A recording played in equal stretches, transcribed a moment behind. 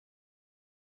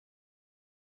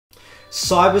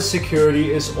Cybersecurity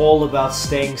is all about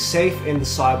staying safe in the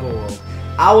cyber world.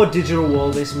 Our digital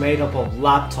world is made up of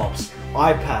laptops,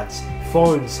 iPads,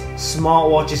 phones,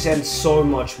 smartwatches, and so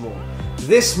much more.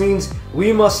 This means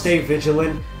we must stay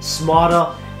vigilant,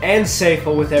 smarter, and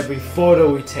safer with every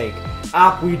photo we take,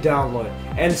 app we download,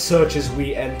 and searches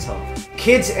we enter.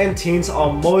 Kids and teens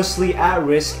are mostly at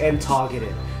risk and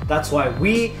targeted. That's why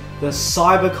we, the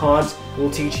CyberCons, will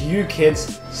teach you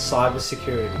kids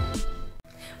cybersecurity.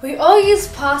 We all use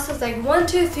passwords like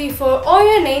 1234 or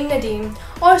your name Nadeem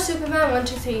or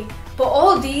Superman123, but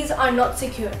all these are not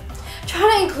secure. Try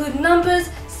to include numbers,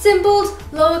 symbols,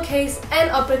 lowercase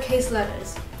and uppercase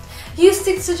letters. Use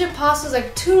six-digit passwords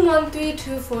like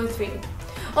 213243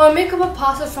 or make up a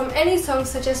password from any song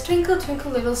such as Twinkle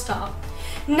Twinkle Little Star.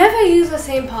 Never use the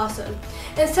same password.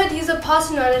 Instead, use a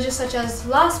password manager such as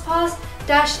LastPass,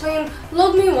 Dashlane,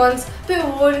 LogMeOnce,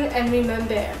 Bitwarden, and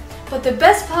Remember. But the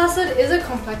best password is a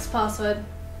complex password.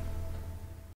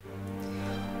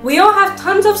 We all have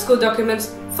tons of school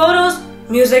documents, photos,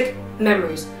 music,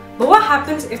 memories. But what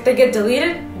happens if they get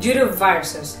deleted due to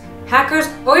viruses, hackers,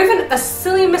 or even a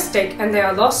silly mistake and they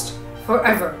are lost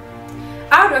forever?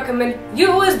 I would recommend you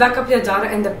always back up your data,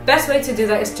 and the best way to do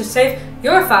that is to save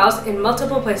your files in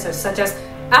multiple places such as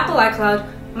Apple iCloud,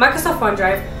 Microsoft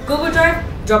OneDrive, Google Drive,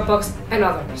 Dropbox, and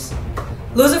others.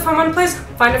 Lose it from one place,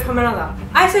 find it from another.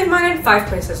 I save mine in 5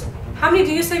 places. How many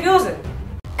do you save yours in?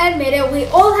 Admit it, we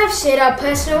all have shared our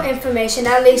personal information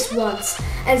at least once.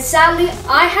 And sadly,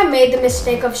 I have made the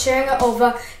mistake of sharing it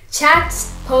over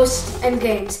chats, posts, and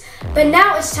games. But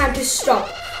now it's time to stop.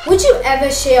 Would you ever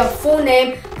share your full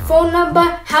name, phone number,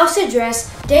 house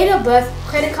address, date of birth,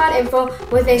 credit card info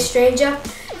with a stranger?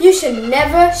 You should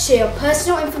never share your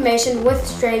personal information with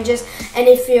strangers, and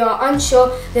if you are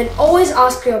unsure, then always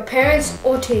ask your parents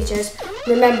or teachers.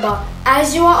 Remember,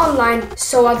 as you are online,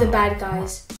 so are the bad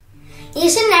guys. You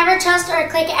should never trust or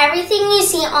click everything you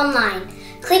see online.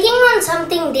 Clicking on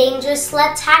something dangerous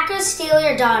lets hackers steal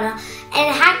your data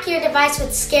and hack your device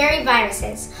with scary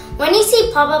viruses. When you see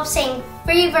pop-ups saying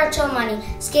free virtual money,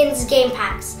 skins, game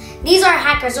packs, these are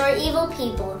hackers or evil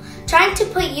people trying to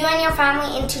put you and your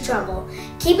family into trouble.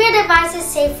 Keep your devices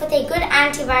safe with a good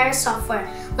antivirus software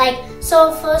like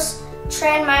Sophos,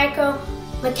 Trend Micro,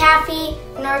 McAfee,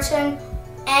 Norton,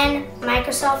 and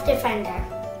Microsoft Defender.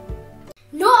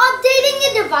 No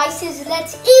updating your devices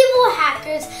lets evil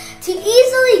hackers to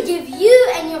easily give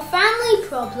you and your family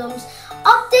problems.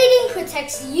 Updating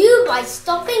protects you by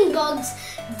stopping bugs,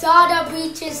 data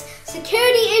breaches,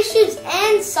 security issues,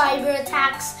 and cyber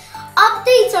attacks.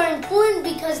 Updates are important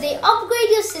because they upgrade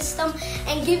your system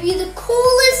and give you the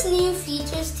coolest new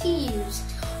features to use.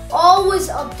 Always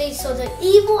update so that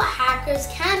evil hackers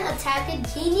can attack a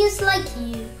genius like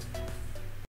you.